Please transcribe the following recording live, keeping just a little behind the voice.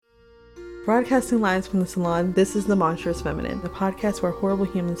Broadcasting live from the salon, this is The Monstrous Feminine, the podcast where horrible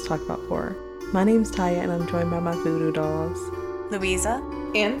humans talk about horror. My name's Taya, and I'm joined by my voodoo dolls, Louisa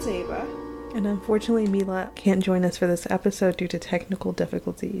and Zeba. And unfortunately, Mila can't join us for this episode due to technical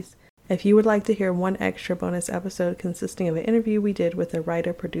difficulties. If you would like to hear one extra bonus episode consisting of an interview we did with a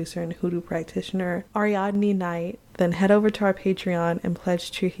writer, producer, and hoodoo practitioner, Ariadne Knight, then head over to our Patreon and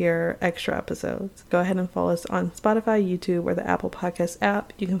pledge to hear extra episodes. Go ahead and follow us on Spotify, YouTube, or the Apple Podcast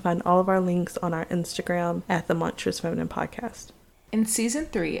app. You can find all of our links on our Instagram at The Monstrous Feminine Podcast. In Season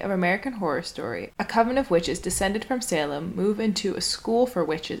 3 of American Horror Story, a coven of witches descended from Salem move into a school for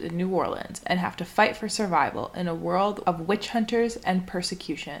witches in New Orleans and have to fight for survival in a world of witch hunters and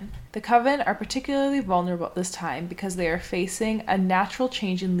persecution. The coven are particularly vulnerable at this time because they are facing a natural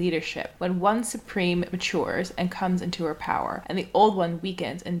change in leadership when one supreme matures and comes into her power, and the old one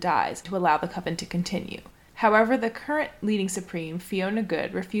weakens and dies to allow the coven to continue. However, the current leading supreme, Fiona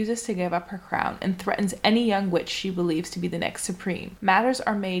Good, refuses to give up her crown and threatens any young witch she believes to be the next supreme. Matters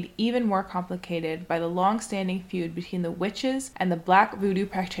are made even more complicated by the long-standing feud between the witches and the black voodoo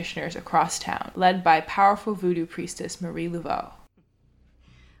practitioners across town, led by powerful voodoo priestess Marie Laveau.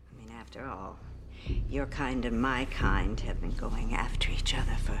 I mean, after all, your kind and my kind have been going after each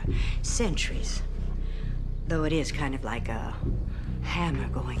other for centuries. Though it is kind of like a hammer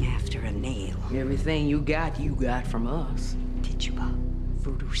going after a nail. Everything you got from us. Tituba,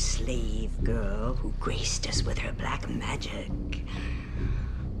 voodoo slave girl who graced us with her black magic.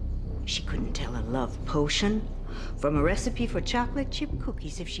 She couldn't tell a love potion from a recipe for chocolate chip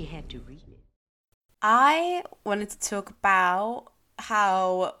cookies if she had to read it. I wanted to talk about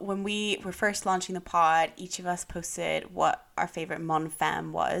how when we were first launching the pod, each of us posted what our favorite mon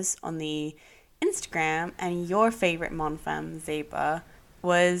femme was on the Instagram, and your favorite mon femme, Zeba,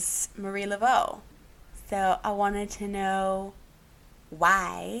 was Marie Laveau. So I wanted to know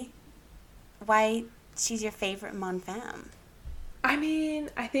why she's your favorite mon femme. I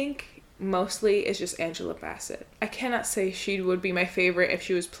mean, I think mostly it's just Angela Bassett. I cannot say she would be my favorite if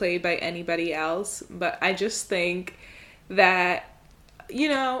she was played by anybody else, but I just think that, you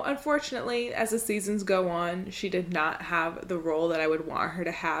know, unfortunately, as the seasons go on, she did not have the role that I would want her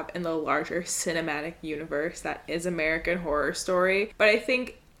to have in the larger cinematic universe that is American Horror Story. But I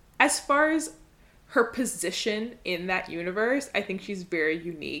think as far as her position in that universe, I think she's very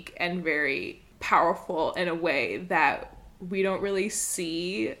unique and very powerful in a way that we don't really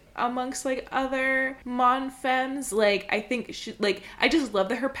see amongst like other mon femmes. Like, I think she, like, I just love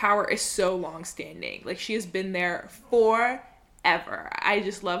that her power is so long standing. Like, she has been there for ever. I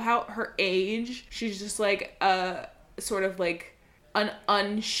just love how her age, she's just like a sort of like an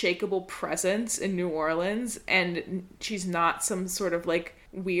unshakable presence in New Orleans, and she's not some sort of like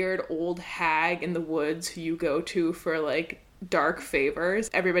weird old hag in the woods who you go to for like dark favors.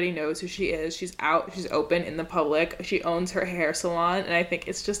 Everybody knows who she is. She's out, she's open in the public, she owns her hair salon, and I think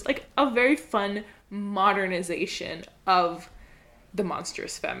it's just like a very fun modernization of the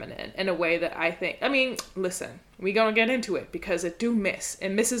monstrous feminine in a way that I think, I mean, listen, we gonna get into it because it do miss. It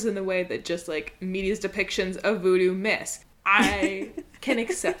misses in the way that just like media's depictions of voodoo miss. I can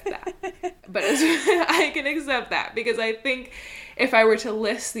accept that. But I can accept that because I think if I were to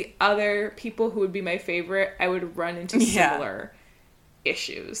list the other people who would be my favorite, I would run into similar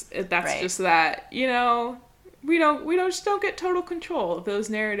issues. That's right. Just that, you know, we just don't get total control of those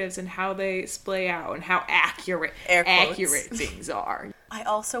narratives and how they splay out and how accurate things are. I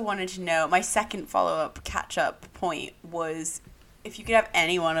also wanted to know, my second follow-up catch-up point was, if you could have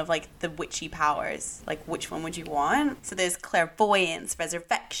any one of like the witchy powers, like which one would you want? So there's clairvoyance,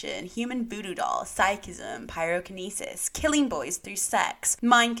 resurrection, human voodoo doll, psychism, pyrokinesis, killing boys through sex,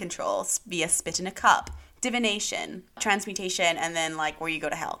 mind control via spit in a cup, divination, transmutation, and then like where you go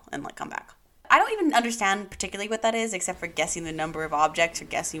to hell and like come back. I don't even understand particularly what that is, except for guessing the number of objects or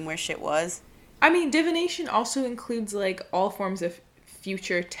guessing where shit was. I mean, divination also includes, like, all forms of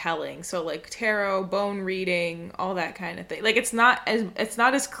future telling. So, like, tarot, bone reading, all that kind of thing. Like, it's not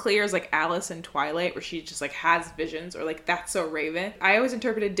as clear as, like, Alice in Twilight, where she just, like, has visions, or, like, That's So Raven. I always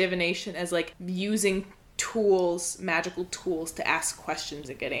interpreted divination as, like, using tools, magical tools, to ask questions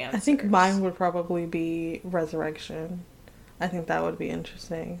and get answers. I think mine would probably be resurrection. I think that would be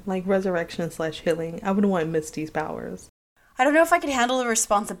interesting. Like resurrection/healing. I would want Misty's powers. I don't know if I could handle the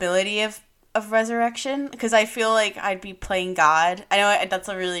responsibility of resurrection, because I feel like I'd be playing God. I know that's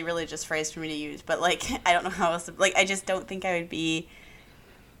a really religious phrase for me to use, but like, I don't know how else to, like, I just don't think I would be,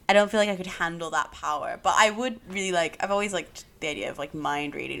 I don't feel like I could handle that power. But I would really like, I've always liked the idea of like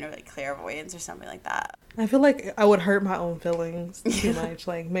mind reading or like clairvoyance or something like that. I feel like I would hurt my own feelings too much.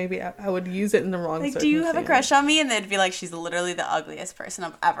 Like, maybe I would use it in the wrong Like, do you have a circumstance. crush on me? And they'd be like, she's literally the ugliest person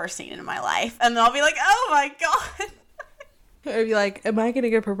I've ever seen in my life. And then I'll be like, oh my God. I'd be like, am I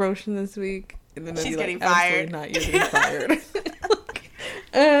getting a promotion this week? And then they'd She's be getting like, fired. absolutely not, you're getting fired.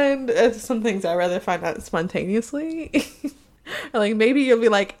 And some things I'd rather find out spontaneously. Or like, maybe you'll be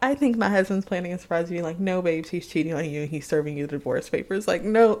like, I think my husband's planning a surprise. You'll be like, no, babes, he's cheating on you. He's serving you the divorce papers. Like,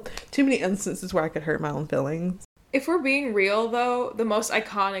 no, too many instances where I could hurt my own feelings. If we're being real, though, the most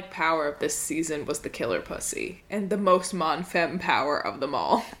iconic power of this season was the killer pussy, and the most mon-femme power of them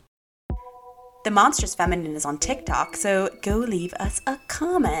all. The Monstrous Feminine is on TikTok, so go leave us a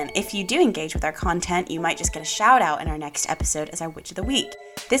comment. If you do engage with our content, you might just get a shout out in our next episode as our Witch of the Week.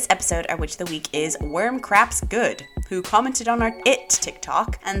 This episode, our Witch of the Week is Worm Craps Good, who commented on our It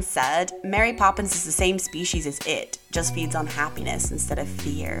TikTok and said, Mary Poppins is the same species as It, just feeds on happiness instead of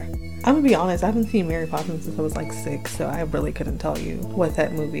fear. I'm gonna be honest, I haven't seen Mary Poppins since I was like 6, so I really couldn't tell you what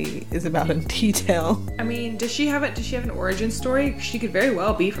that movie is about in detail. I mean, does she have an origin story? She could very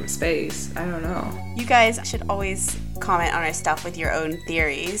well be from space. I don't know. You guys should always comment on our stuff with your own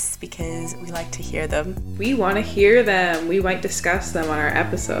theories because we like to hear them. We want to hear them. We might discuss them on our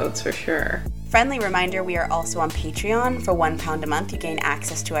episodes for sure. Friendly reminder, we are also on Patreon. For £1 a month, you gain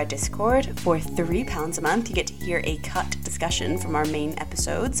access to our Discord. For £3 a month, you get to hear a cut discussion from our main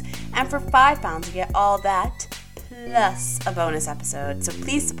episodes. And for £5, you get all that, plus a bonus episode. So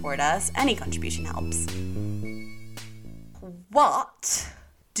please support us. Any contribution helps. What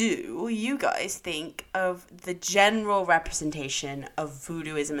do you guys think of the general representation of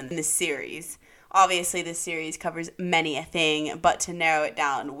voodooism in this series? Obviously, this series covers many a thing, but to narrow it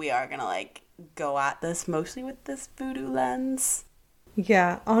down, we are gonna go at this mostly with this voodoo lens.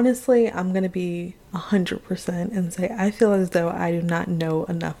 Yeah, honestly, I'm gonna be 100% and say I feel as though I do not know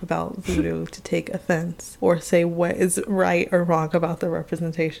enough about voodoo to take offense or say what is right or wrong about the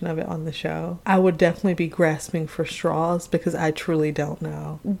representation of it on the show. I would definitely be grasping for straws because I truly don't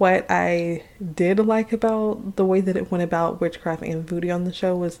know. What I did like about the way that it went about witchcraft and voodoo on the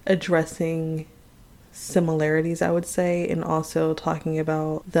show was addressing similarities, I would say, and also talking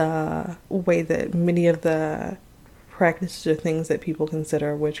about the way that many of the practices or things that people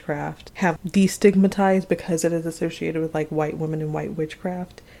consider witchcraft have destigmatized because it is associated with like white women and white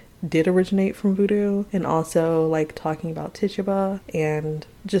witchcraft did originate from voodoo, and also like talking about Tituba and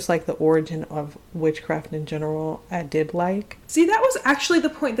just like the origin of witchcraft in general. I did like. See, that was actually the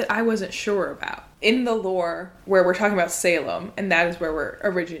point that I wasn't sure about. In the lore where we're talking about Salem, and that is where we're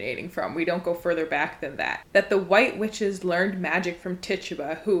originating from, we don't go further back than that, that the white witches learned magic from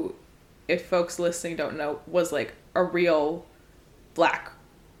Tituba, who, if folks listening don't know, was like a real black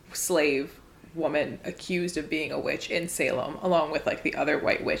slave woman accused of being a witch in Salem, along with like the other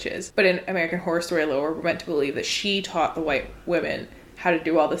white witches. But in American Horror Story lore, we're meant to believe that she taught the white women how to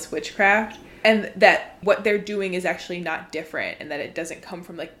do all this witchcraft, and that what they're doing is actually not different, and that it doesn't come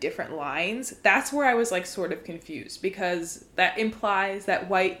from like different lines. That's where I was like sort of confused, because that implies that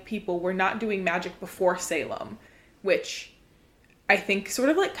white people were not doing magic before Salem, which I think sort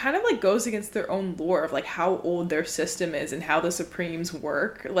of like kind of like goes against their own lore of like how old their system is and how the Supremes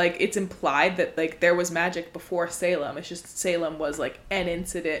work. Like it's implied that like there was magic before Salem. It's just Salem was like an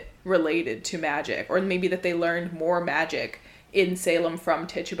incident related to magic, or maybe that they learned more magic in Salem from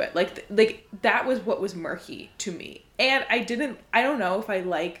Tituba. Like that was what was murky to me. And I don't know if I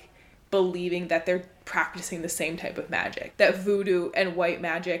like believing that they're practicing the same type of magic. That voodoo and white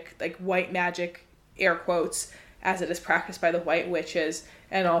magic, like white magic, air quotes, as it is practiced by the white witches,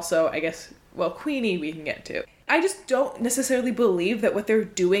 and also, I guess, well, Queenie we can get to. I just don't necessarily believe that what they're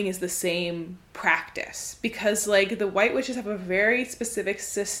doing is the same practice, because, like, the white witches have a very specific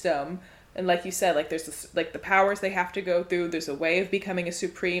system, and like you said, like, there's this, like, the powers they have to go through, there's a way of becoming a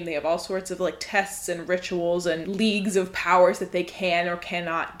supreme, they have all sorts of, like, tests and rituals and leagues of powers that they can or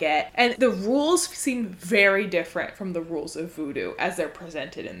cannot get, and the rules seem very different from the rules of voodoo as they're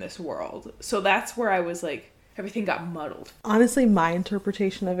presented in this world. So that's where I was, like, everything got muddled. Honestly, my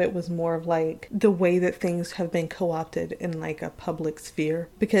interpretation of it was more of like the way that things have been co-opted in like a public sphere,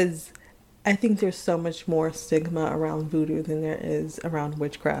 because I think there's so much more stigma around voodoo than there is around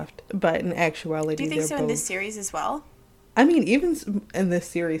witchcraft. But in actuality, do you think so both... in this series as well? I mean, even in this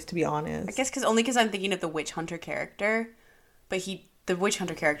series, to be honest. I guess because I'm thinking of the witch hunter character, but the witch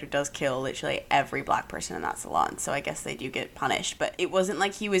hunter character does kill literally every black person in that salon, so I guess they do get punished. But it wasn't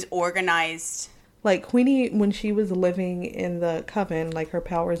like he was organized. Like, Queenie, when she was living in the Coven, like, her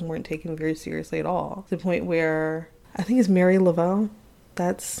powers weren't taken very seriously at all. To the point where, I think it's Mary Laveau.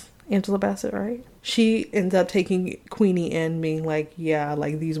 That's Angela Bassett, right? She ends up taking Queenie in, being like, yeah,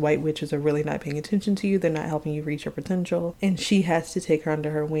 like these white witches are really not paying attention to you. They're not helping you reach your potential. And she has to take her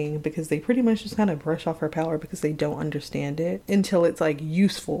under her wing because they pretty much just kind of brush off her power because they don't understand it until it's like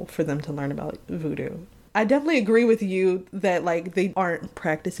useful for them to learn about voodoo. I definitely agree with you that like they aren't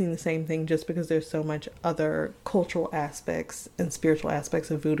practicing the same thing just because there's so much other cultural aspects and spiritual aspects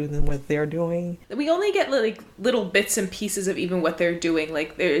of voodoo than what they're doing. We only get like little bits and pieces of even what they're doing.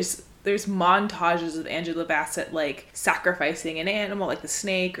 Like there's montages of Angela Bassett like sacrificing an animal like the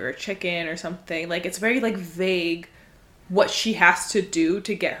snake or a chicken or something. Like it's very like vague what she has to do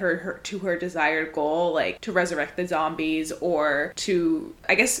to get her to her desired goal, like to resurrect the zombies or to,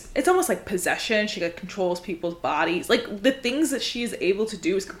 I guess it's almost like possession. She like controls people's bodies. Like the things that she is able to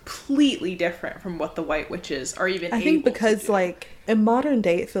do is completely different from what the white witches are even able to do. I think because like in modern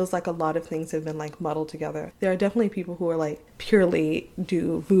day, it feels like a lot of things have been like muddled together. There are definitely people who are like purely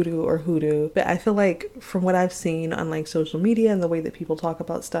do voodoo or hoodoo, but I feel like from what I've seen on like social media and the way that people talk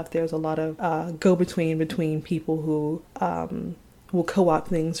about stuff, there's a lot of between people who will co-opt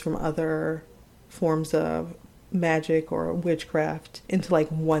things from other forms of magic or witchcraft into like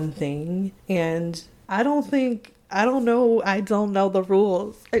one thing. And I don't know the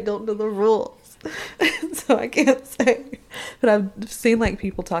rules. I don't know the rules. So I can't say, but I've seen like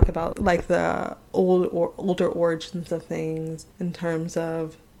people talk about like the older origins of things in terms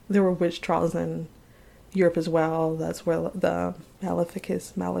of there were witch trials in Europe as well. That's where the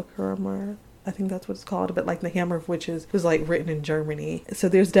Maleficus Malicurum, or I think that's what it's called, but like the Hammer of Witches was like written in Germany. So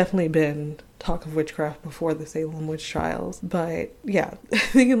there's definitely been talk of witchcraft before the Salem witch trials. But yeah, I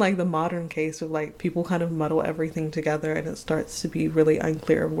think in like the modern case of like people kind of muddle everything together and it starts to be really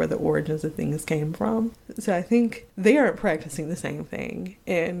unclear of where the origins of things came from. So I think they aren't practicing the same thing,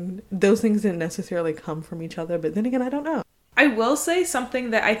 and those things didn't necessarily come from each other. But then again, I don't know. I will say something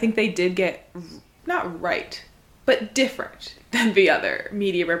that I think they did get not right, but different than the other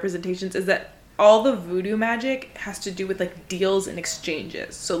media representations is that all the voodoo magic has to do with like deals and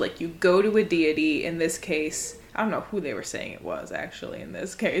exchanges. So like you go to a deity, in this case, I don't know who they were saying it was actually in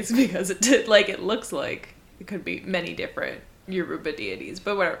this case, because it looks like it could be many different Yoruba deities,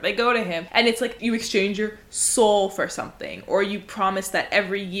 but whatever. They go to him and it's like you exchange your soul for something, or you promise that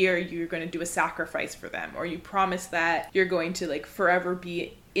every year you're going to do a sacrifice for them, or you promise that you're going to like forever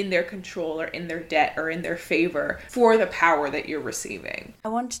be in their control or in their debt or in their favor for the power that you're receiving. I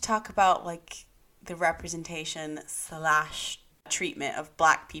want to talk about like the representation / treatment of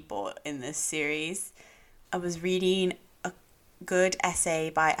Black people in this series. I was reading a good essay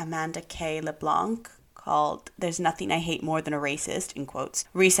by Amanda K. LeBlanc called "There's Nothing I Hate More Than a Racist," in quotes,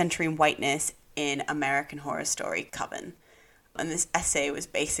 recentering whiteness in American Horror Story Coven. And this essay was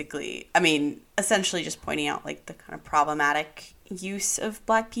basically, essentially just pointing out like the kind of problematic use of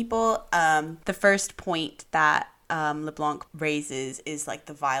Black people. The first point that LeBlanc raises is like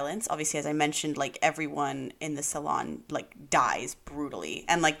the violence. Obviously, as I mentioned, like everyone in the salon like dies brutally,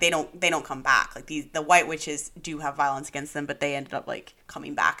 and like they don't come back. Like the white witches do have violence against them, but they ended up like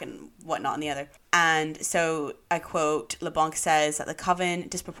coming back and whatnot on the other. And so I quote, LeBlanc says that the Coven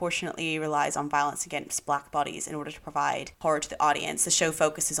disproportionately relies on violence against Black bodies in order to provide horror to the audience. The show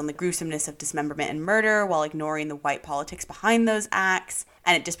focuses on the gruesomeness of dismemberment and murder while ignoring the white politics behind those acts.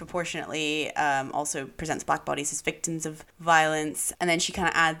 And it disproportionately also presents Black bodies as victims of violence. And then she kind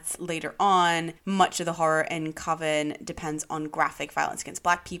of adds later on, much of the horror in Coven depends on graphic violence against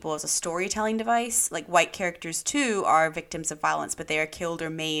Black people as a storytelling device. Like white characters too are victims of violence, but they are killed or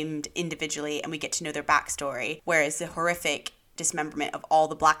maimed individually, and we get to know their backstory. Whereas the horrific dismemberment of all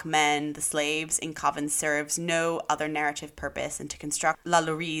the Black men, the slaves in Coven, serves no other narrative purpose than to construct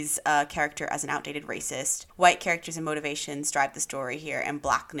LaLaurie's character as an outdated racist. White characters and motivations drive the story here, and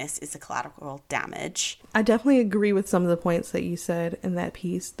Blackness is the collateral damage. I definitely agree with some of the points that you said in that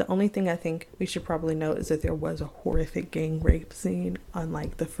piece. The only thing I think we should probably note is that there was a horrific gang rape scene on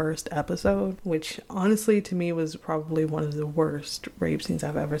like the first episode, which honestly to me was probably one of the worst rape scenes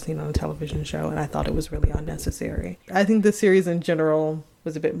I've ever seen on a television show, and I thought it was really unnecessary. I think the series in general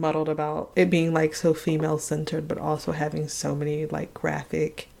was a bit muddled about it being like so female centered, but also having so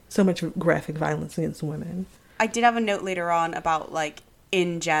much graphic violence against women. I did have a note later on about like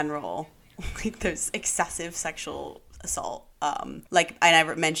in general, like there's excessive sexual assault. And I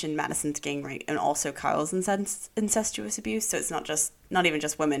mentioned Madison's gang rape and also Kyle's incestuous abuse. So it's not even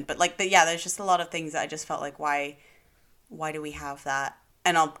just women, but like there's just a lot of things that I just felt like why do we have that?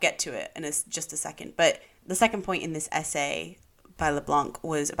 And I'll get to it in just a second. But the second point in this essay by LeBlanc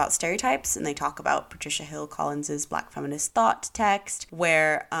was about stereotypes, and they talk about Patricia Hill Collins's Black Feminist Thought text,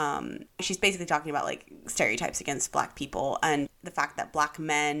 where she's basically talking about like stereotypes against Black people and the fact that Black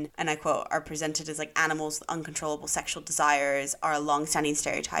men, and I quote, are presented as like animals with uncontrollable sexual desires are a long-standing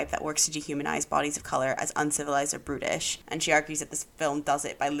stereotype that works to dehumanize bodies of color as uncivilized or brutish. And she argues that this film does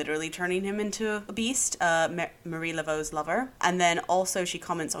it by literally turning him into a beast, Marie Laveau's lover. And then also she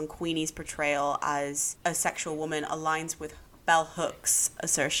comments on Queenie's portrayal as a sexual woman aligns with Bell Hooks'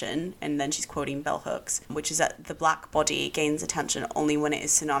 assertion, and then she's quoting Bell Hooks, which is that the Black body gains attention only when it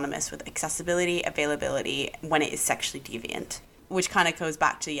is synonymous with accessibility, availability, when it is sexually deviant. Which kind of goes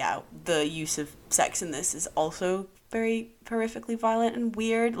back to, the use of sex in this is also very horrifically violent and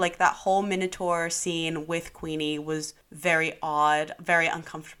weird. Like that whole Minotaur scene with Queenie was very odd, very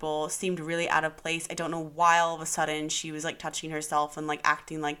uncomfortable, seemed really out of place. I don't know why all of a sudden she was like touching herself and like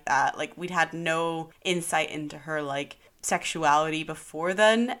acting like that. Like we'd had no insight into her like sexuality before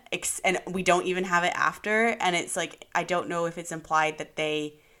then, and we don't even have it after. And it's like, I don't know if it's implied that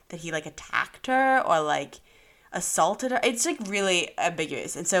he like attacked her or like assaulted her. It's like really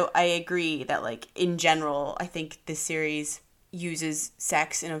ambiguous. And so I agree that like in general, I think this series uses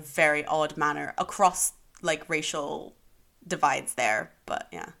sex in a very odd manner across like racial divides there. But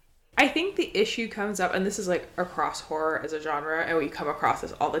yeah, I think the issue comes up, and this is like across horror as a genre, and we come across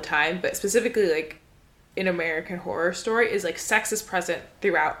this all the time, but specifically like in American Horror Story, is like sex is present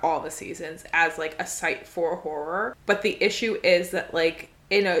throughout all the seasons as like a site for horror. But the issue is that like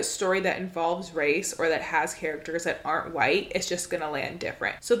in a story that involves race or that has characters that aren't white, it's just gonna land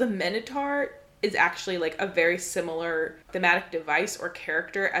different. So the Minotaur is actually like a very similar thematic device or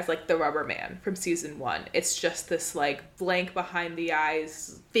character as like the Rubber Man from season 1. It's just this like blank behind the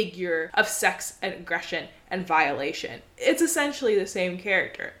eyes figure of sex and aggression and violation. It's essentially the same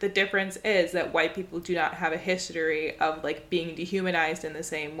character. The difference is that white people do not have a history of like being dehumanized in the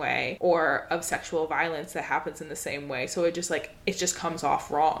same way or of sexual violence that happens in the same way. So it just comes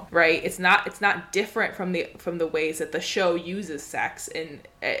off wrong, right? It's not different from the ways that the show uses sex, and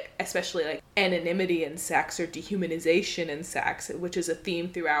especially like anonymity in sex or dehumanization in sex, which is a theme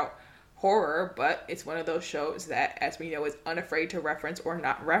throughout horror, but it's one of those shows that, as we know, is unafraid to reference or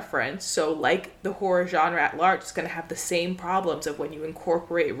not reference. So like the horror genre at large, it's going to have the same problems of when you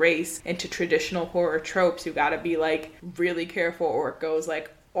incorporate race into traditional horror tropes. You got to be like really careful or it goes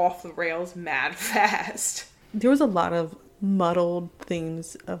like off the rails mad fast. There was a lot of muddled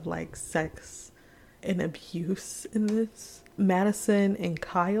themes of like sex and abuse in this. Madison and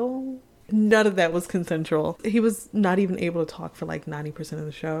Kyle, none of that was consensual. He was not even able to talk for like 90% of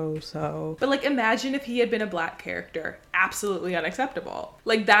the show, so. But like imagine if he had been a Black character. Absolutely unacceptable.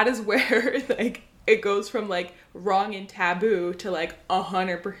 Like that is where like it goes from like wrong and taboo to like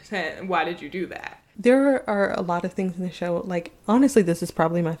 100% why did you do that? There are a lot of things in the show, like honestly this is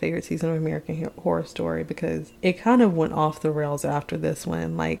probably my favorite season of American Horror Story because it kind of went off the rails after this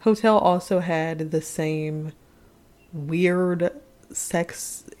one. Like Hotel also had the same weird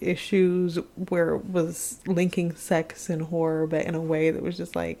sex issues where it was linking sex and horror, but in a way that was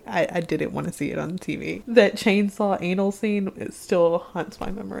just like I didn't want to see it on TV. That chainsaw anal scene, it still haunts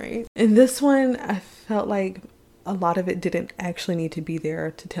my memory. In this one, I felt like a lot of it didn't actually need to be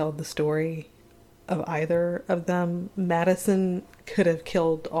there to tell the story of either of them. Madison could have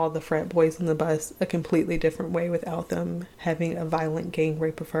killed all the frat boys on the bus a completely different way without them having a violent gang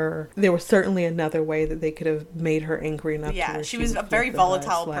rape of her. There was certainly another way that they could have made her angry enough. Yeah, she was a very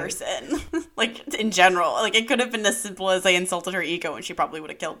volatile person. Like in general, like it could have been as simple as they insulted her ego and she probably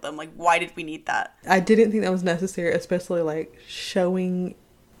would have killed them. Like why did we need that? I didn't think that was necessary, especially like showing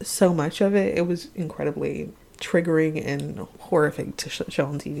so much of it. It was incredibly triggering and horrific to show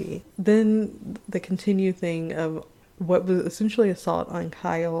on TV. Then the continued thing of what was essentially assault on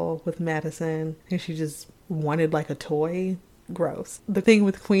Kyle with Madison, and she just wanted like a toy. Gross. The thing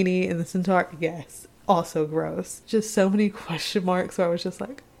with Queenie and the Centaur, yes, also gross. Just so many question marks where I was just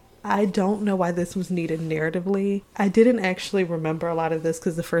like, I don't know why this was needed narratively. I didn't actually remember a lot of this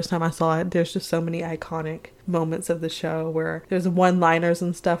because the first time I saw it, there's just so many iconic moments of the show where there's one-liners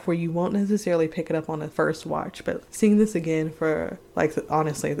and stuff where you won't necessarily pick it up on a first watch. But seeing this again for, like,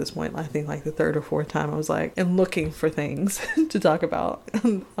 honestly at this point, I think like the third or fourth time, I was like, and looking for things to talk about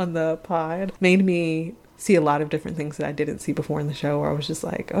on the pod, made me see a lot of different things that I didn't see before in the show where I was just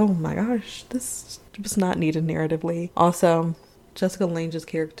like, oh my gosh, this was not needed narratively. Also, Jessica Lange's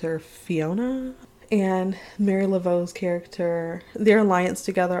character, Fiona, and Mary Laveau's character, their alliance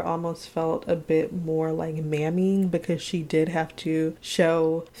together almost felt a bit more like mammying because she did have to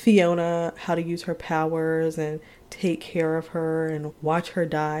show Fiona how to use her powers and take care of her and watch her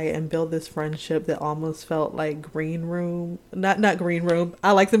die and build this friendship that almost felt like Green Room. Not Green Room.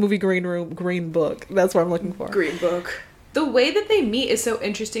 I like the movie Green Room. Green Book. That's what I'm looking for. Green Book. The way that they meet is so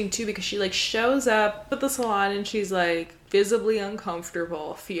interesting too, because she like shows up at the salon and she's like visibly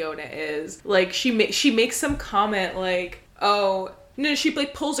uncomfortable. Fiona is like, she makes some comment like, oh no, she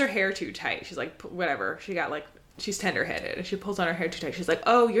like pulls her hair too tight. She's like, whatever, she's tender-headed and she pulls on her hair too tight. She's like,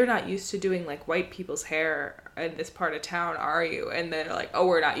 oh, you're not used to doing like white people's hair in this part of town, are you? And they're like, oh,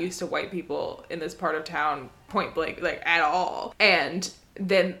 we're not used to white people in this part of town, point blank, like at all. And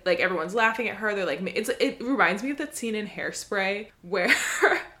then like everyone's laughing at her. They're like, it reminds me of that scene in Hairspray where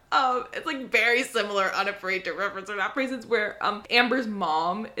it's like very similar, unafraid to reference or not reasons, where Amber's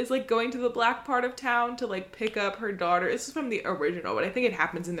mom is like going to the black part of town to like pick up her daughter. This is from the original, but I think it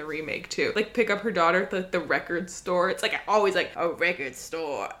happens in the remake too. Like pick up her daughter at the record store. It's like always like a record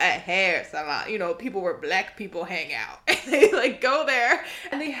store, a hair salon, you know, people where black people hang out. And they like go there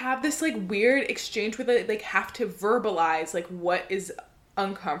and they have this like weird exchange where they like have to verbalize like what is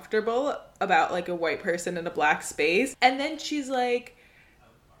uncomfortable about like a white person in a black space. And then she's like,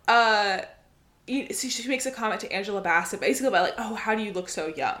 so she makes a comment to Angela Bassett basically about like, oh, how do you look so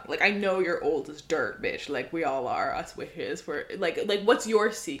young? Like, I know you're old as dirt, bitch. Like, we all are, us witches. We're like what's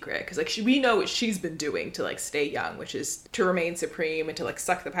your secret? Because like we know what she's been doing to like stay young, which is to remain supreme and to like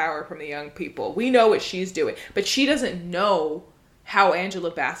suck the power from the young people. We know what she's doing, but she doesn't know how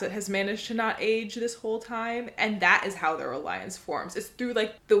Angela Bassett has managed to not age this whole time, and that is how their alliance forms. It's through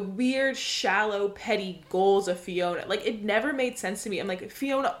like the weird, shallow, petty goals of Fiona. Like, it never made sense to me. I'm like,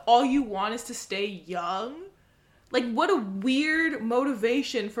 Fiona, all you want is to stay young? Like, what a weird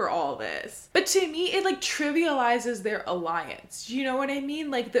motivation for all this. But to me, it like trivializes their alliance. You know what I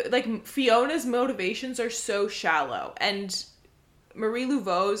mean? Like Fiona's motivations are so shallow, and Marie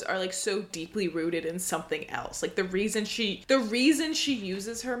Laveau's are like so deeply rooted in something else. Like the reason she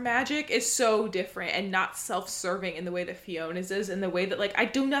uses her magic is so different and not self-serving in the way that Fiona's is, in the way that like I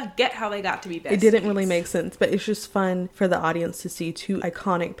do not get how they got to be besties. It didn't really make sense, but it's just fun for the audience to see two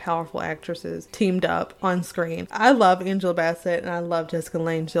iconic, powerful actresses teamed up on screen. I love Angela Bassett and I love Jessica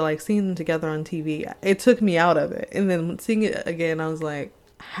Lange, so like seeing them together on TV, it took me out of it. And then seeing it again, I was like,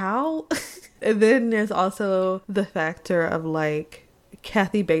 how? And then there's also the factor of like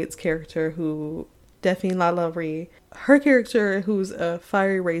Kathy Bates' character, who Delphine Lalaurie, her character, who's a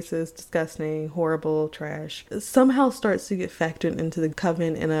fiery racist, disgusting, horrible trash, somehow starts to get factored into the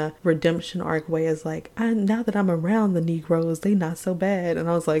Coven in a redemption arc way, as like, now that I'm around the Negroes, they not so bad. And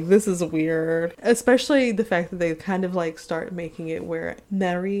I was like, this is weird. Especially the fact that they kind of like start making it where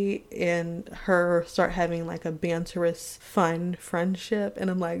Mary and her start having like a banterous, fun friendship.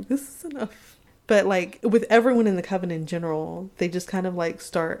 And I'm like, this is enough. But like with everyone in the Coven in general, they just kind of like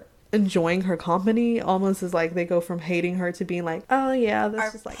start enjoying her company, almost as like they go from hating her to being like, oh yeah,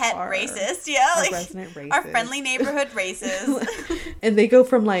 this is like pet racist, yeah, our like resident racist, our friendly neighborhood racist. And they go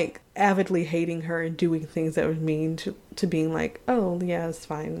from like avidly hating her and doing things that would mean to being like, oh yeah, it's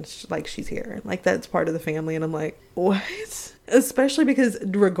fine, like she's here, like that's part of the family. And I'm like, what? Especially because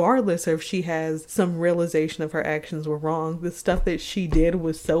regardless of if she has some realization of her actions were wrong, the stuff that she did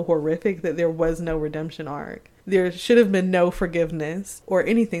was so horrific that there was no redemption arc. There should have been no forgiveness or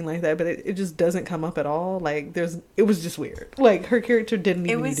anything like that, but it just doesn't come up at all. Like it was just weird. Like her character didn't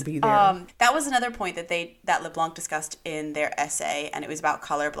even need to be there. That was another point that LeBlanc discussed in their essay, and it was about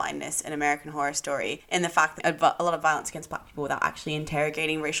colorblindness in American Horror Story, and the fact that a lot of violence against Black people without actually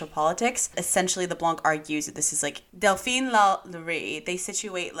interrogating racial politics. Essentially, LeBlanc argues that this is like Delphine Lalaurie. They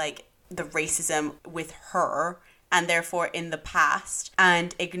situate like the racism with her, and therefore in the past,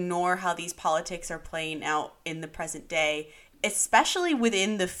 and ignore how these politics are playing out in the present day, especially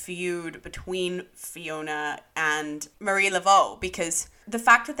within the feud between Fiona and Marie Laveau, because the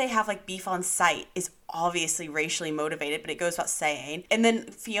fact that they have like beef on sight is obviously racially motivated, but it goes without saying. And then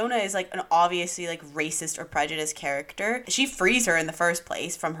Fiona is like an obviously like racist or prejudiced character. She frees her in the first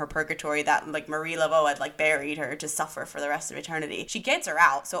place from her purgatory that like Marie Laveau had like buried her to suffer for the rest of eternity. She gets her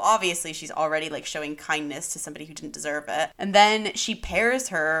out, so obviously she's already like showing kindness to somebody who didn't deserve it. And then she pairs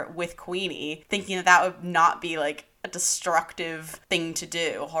her with Queenie, thinking that would not be like a destructive thing to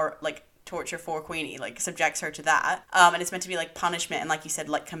do, or like torture for Queenie, like subjects her to that, and it's meant to be like punishment and, like you said,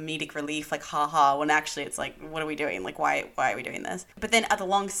 like comedic relief, like haha, when actually it's like, what are we doing? Like why are we doing this? But then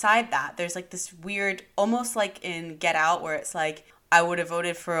alongside that, there's like this weird, almost like in Get Out, where it's like, I would have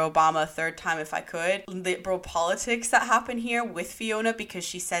voted for Obama a third time if I could. The bro politics that happen here with Fiona, because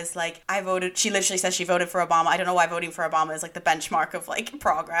she says like, she literally says she voted for Obama. I don't know why voting for Obama is like the benchmark of like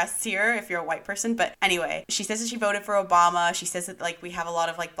progress here if you're a white person. But anyway, she says that she voted for Obama. She says that like we have a lot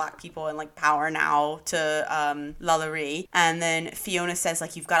of like black people in like power now to Lalaurie. And then Fiona says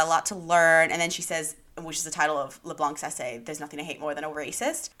like, you've got a lot to learn. And then she says, which is the title of LeBlanc's essay, there's nothing I hate more than a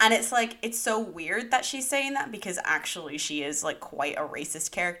racist. And it's like, it's so weird that she's saying that, because actually she is like quite a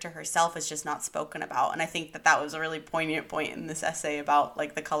racist character herself, is just not spoken about. And I think that that was a really poignant point in this essay about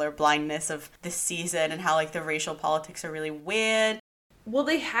like the color blindness of this season and how like the racial politics are really weird. Well,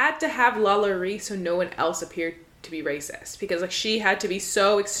 they had to have Lalaurie so no one else appeared to be racist, because like she had to be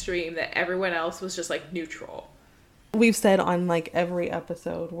so extreme that everyone else was just like neutral. We've said on like every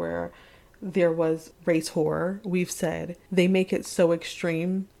episode where there was race horror, we've said they make it so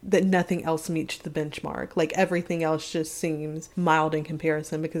extreme that nothing else meets the benchmark. Like everything else just seems mild in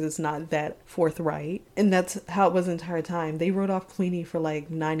comparison because it's not that forthright. And that's how it was the entire time. They wrote off Queenie for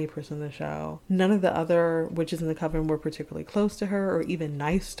like 90% of the show. None of the other witches in the Coven were particularly close to her or even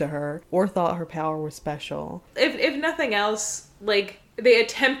nice to her or thought her power was special. If nothing else, like they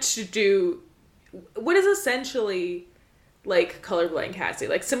attempt to do what is essentially like colorblind casting,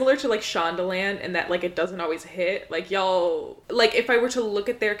 like similar to like Shondaland, and that like it doesn't always hit. Like y'all, like if I were to look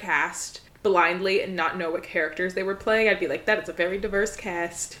at their cast blindly and not know what characters they were playing, I'd be like, that is a very diverse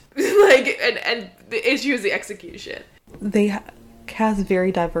cast. Like and the issue is the execution. They cast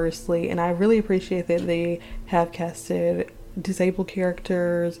very diversely, and I really appreciate that they have casted disabled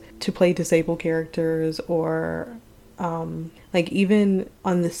characters to play disabled characters, or like even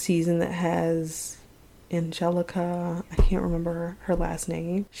on the season that has Angelica, I can't remember her last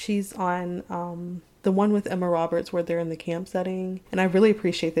name. She's on the one with Emma Roberts where they're in the camp setting. And I really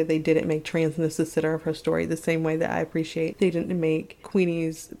appreciate that they didn't make transness the center of her story the same way that I appreciate they didn't make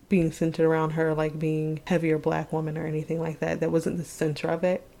Queenie's being centered around her like being heavier black woman or anything like that. That wasn't the center of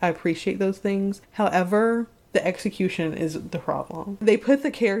it. I appreciate those things. However, the execution is the problem. They put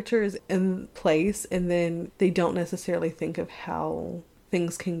the characters in place and then they don't necessarily think of how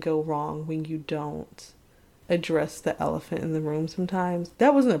things can go wrong when you don't address the elephant in the room sometimes.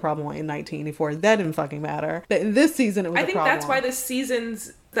 That wasn't a problem in 1984. That didn't fucking matter. But in this season, it was a problem. I think that's why the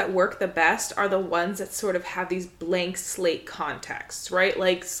seasons that work the best are the ones that sort of have these blank slate contexts, right?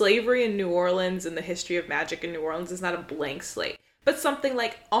 Like slavery in New Orleans and the history of magic in New Orleans is not a blank slate. But something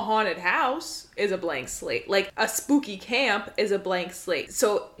like a haunted house is a blank slate. Like a spooky camp is a blank slate.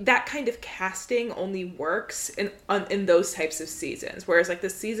 So that kind of casting only works in those types of seasons. Whereas like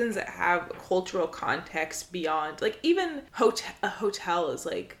the seasons that have cultural context beyond, like even a hotel is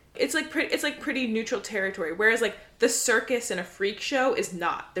like, it's like pretty neutral territory. Whereas like the circus and a freak show is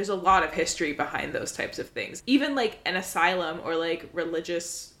not. There's a lot of history behind those types of things. Even like an asylum or like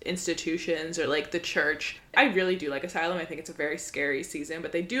religious institutions or like the church. I really do like Asylum. I think it's a very scary season,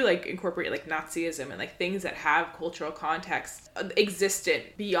 but they do like incorporate like Nazism and like things that have cultural context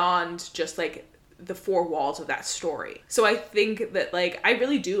existent beyond just like the four walls of that story. So I think that like I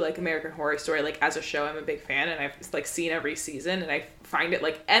really do like American Horror Story. Like as a show, I'm a big fan and I've like seen every season and I find it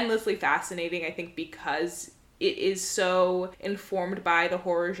like endlessly fascinating. I think because it is so informed by the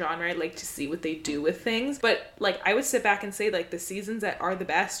horror genre. I like to see what they do with things. But like I would sit back and say like the seasons that are the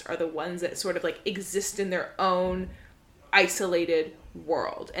best are the ones that sort of like exist in their own isolated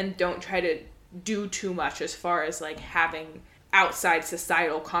world and don't try to do too much as far as like having outside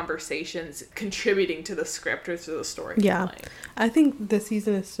societal conversations contributing to the script or to the story. Yeah. I think this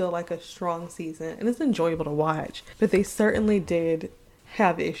season is still like a strong season and it's enjoyable to watch. But they certainly did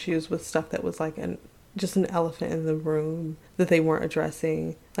have issues with stuff that was like just an elephant in the room that they weren't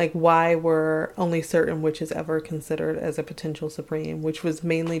addressing. Like why were only certain witches ever considered as a potential supreme, which was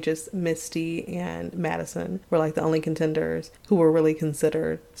mainly just Misty and Madison were like the only contenders who were really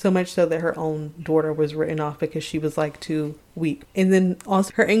considered. So much so that her own daughter was written off because she was like too weak. And then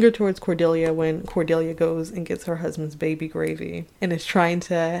also her anger towards Cordelia when Cordelia goes and gets her husband's baby Gravy and is trying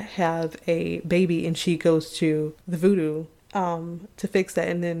to have a baby and she goes to the Voodoo to fix that,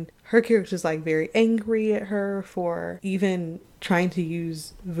 and then her character's like very angry at her for even trying to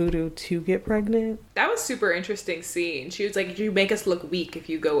use voodoo to get pregnant. That was super interesting scene. She was like, you make us look weak if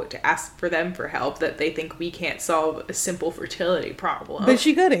you go to ask for them for help, that they think we can't solve a simple fertility problem. But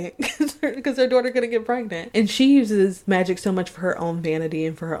she couldn't because her daughter couldn't get pregnant. And she uses magic so much for her own vanity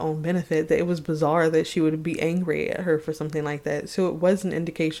and for her own benefit that it was bizarre that she would be angry at her for something like that. So it was an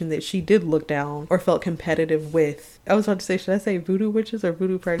indication that she did look down or felt competitive with, I was about to say, should I say voodoo witches or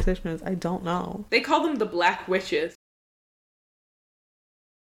voodoo practitioners? I don't know. They call them the Black Witches.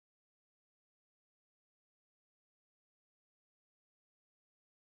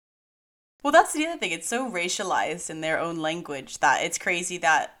 Well, that's the other thing. It's so racialized in their own language that it's crazy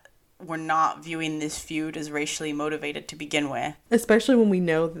that we're not viewing this feud as racially motivated to begin with. Especially when we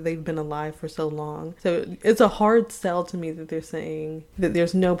know that they've been alive for so long. So it's a hard sell to me that they're saying that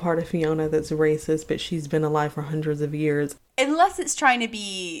there's no part of Fiona that's racist, but she's been alive for hundreds of years. Unless it's trying to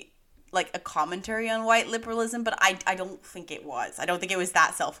be like a commentary on white liberalism, but I don't think it was. I don't think it was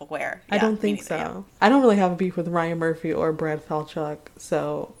that self-aware. I don't think so. Yeah. I don't really have a beef with Ryan Murphy or Brad Falchuk,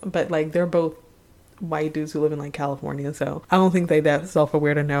 so, but like they're both white dudes who live in like California, so I don't think they that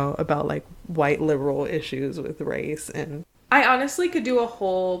self-aware to know about like white liberal issues with race. And I honestly could do a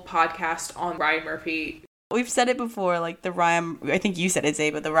whole podcast on Ryan Murphy. We've said it before, like the Ryan, I think you said it, Zay,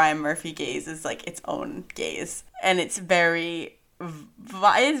 but the Ryan Murphy gaze is like its own gaze, and it's very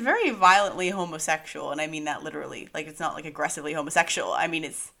violently homosexual, and I mean that literally. Like, it's not like aggressively homosexual. I mean,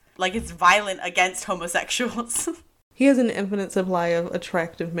 it's like it's violent against homosexuals. He has an infinite supply of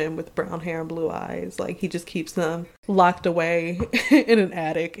attractive men with brown hair and blue eyes. Like, he just keeps them locked away in an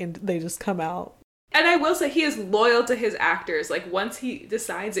attic and they just come out. And I will say he is loyal to his actors. Like, once he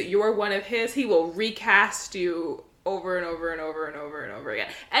decides that you're one of his, he will recast you over and over and over and over and over again.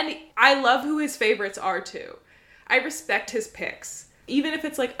 And I love who his favorites are, too. I respect his picks. Even if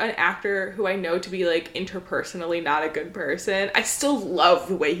it's like an actor who I know to be like interpersonally not a good person, I still love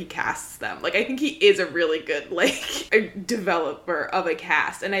the way he casts them. Like, I think he is a really good like a developer of a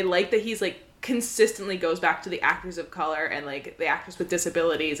cast, and I like that he's like consistently goes back to the actors of color and like the actors with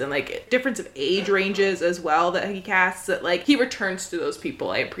disabilities and like difference of age ranges as well that he casts, that like he returns to those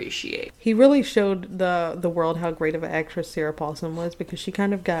people. I appreciate. He really showed the world how great of an actress Sarah Paulson was, because she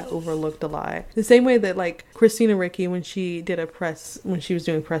kind of got overlooked a lot. The same way that like Christina Ricci, when she was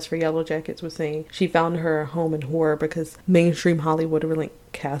doing press for Yellow Jackets, was saying she found her home in horror because mainstream Hollywood really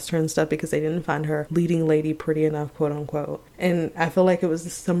cast her and stuff because they didn't find her leading lady pretty enough, quote unquote. And I feel like it was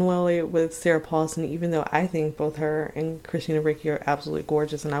similarly with Sarah Paulson, even though I think both her and Christina Ricci are absolutely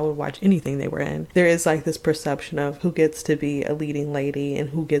gorgeous and I would watch anything they were in. There is like this perception of who gets to be a leading lady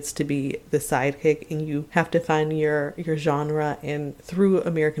and who gets to be the sidekick, and you have to find your genre. And through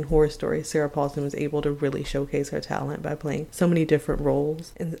American Horror Story, Sarah Paulson was able to really showcase her talent by playing so many different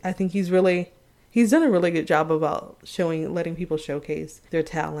roles. And I think he's done a really good job about letting people showcase their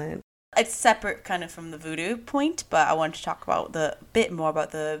talent. It's separate kind of from the Voodoo point, but I want to talk about bit more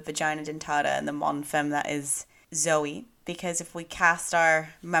about the vagina dentata and the mon femme that is Zoe. Because if we cast our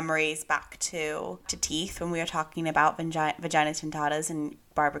memories back to Teeth, when we were talking about vagina dentatas and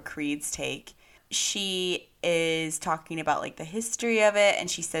Barbara Creed's take, she is talking about like the history of it,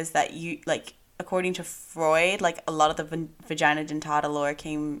 and she says that according to Freud, like a lot of the vagina dentata lore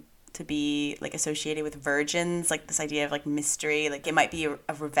came to be like associated with virgins, like this idea of like mystery, like it might be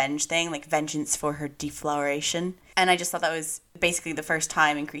a revenge thing, like vengeance for her defloration. And I just thought that was basically the first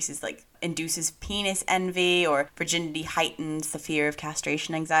time induces penis envy, or virginity heightens the fear of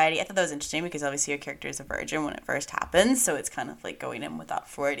castration anxiety. I thought that was interesting because obviously your character is a virgin when it first happens, so it's kind of like going in with that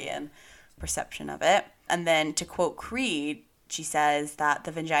Freudian perception of it. And then to quote Creed, she says that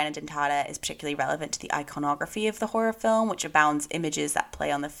the vagina dentata is particularly relevant to the iconography of the horror film, which abounds images that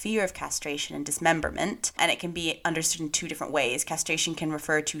play on the fear of castration and dismemberment. And it can be understood in two different ways. Castration can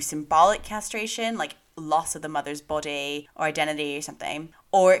refer to symbolic castration, like loss of the mother's body or identity or something,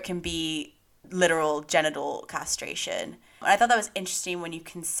 or it can be literal genital castration. And I thought that was interesting when you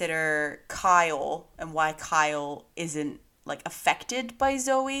consider Kyle and why Kyle isn't like affected by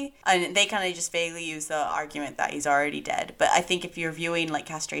Zoe, and they kind of just vaguely use the argument that he's already dead. But I think if you're viewing like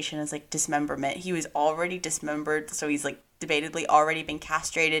castration as like dismemberment, he was already dismembered, so he's like debatably already been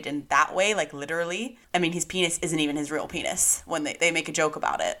castrated in that way, like literally. I mean, his penis isn't even his real penis when they make a joke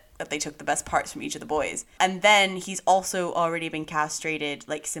about it, that they took the best parts from each of the boys. And then he's also already been castrated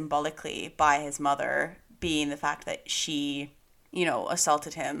like symbolically by his mother, being the fact that she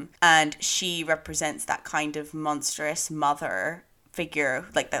assaulted him, and she represents that kind of monstrous mother figure,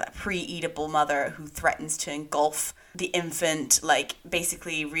 like that pre-eatable mother who threatens to engulf the infant, like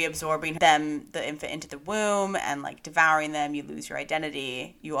basically reabsorbing the infant into the womb and like devouring them. You lose your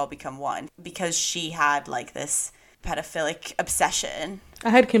identity, you all become one, because she had like this pedophilic obsession. I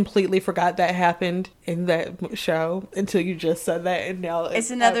had completely forgot that happened in that show until you just said that, and now it's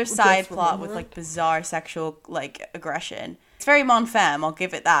another side plot with like bizarre sexual like aggression. It's very mon femme, I'll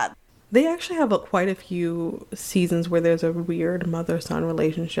give it that. They actually have quite a few seasons where there's a weird mother-son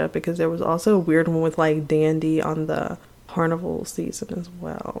relationship, because there was also a weird one with like Dandy on the Carnival season as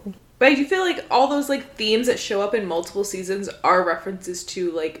well. But I do feel like all those like themes that show up in multiple seasons are references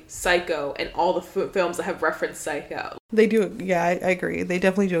to like Psycho and all the films that have referenced Psycho. They do, yeah, I agree. They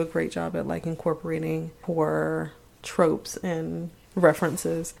definitely do a great job at like incorporating horror tropes and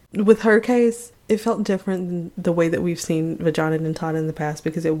references. With her case, it felt different than the way that we've seen Vagina Dentata in the past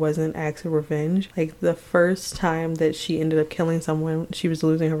because it wasn't acts of revenge. Like, the first time that she ended up killing someone, she was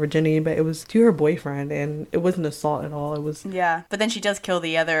losing her virginity, but it was to her boyfriend, and it wasn't assault at all. It was... Yeah, but then she does kill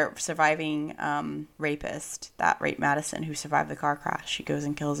the other surviving rapist, that raped Madison, who survived the car crash. She goes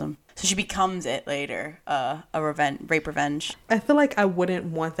and kills him. So she becomes it later, a rape revenge. I feel like I wouldn't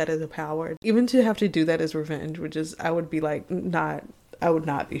want that as a power. Even to have to do that as revenge, which is, I would be like, I would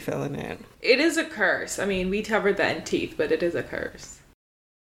not be feeling it. It is a curse. I mean, we covered that in teeth, but it is a curse.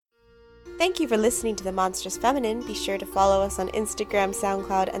 Thank you for listening to The Monstrous Feminine. Be sure to follow us on Instagram,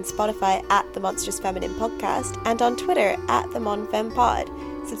 SoundCloud, and Spotify at The Monstrous Feminine Podcast, and on Twitter at The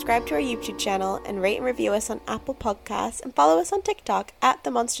MonFemPod. Subscribe to our YouTube channel and rate and review us on Apple Podcasts, and follow us on TikTok at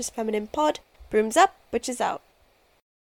The Monstrous Feminine Pod. Brooms up, witches out.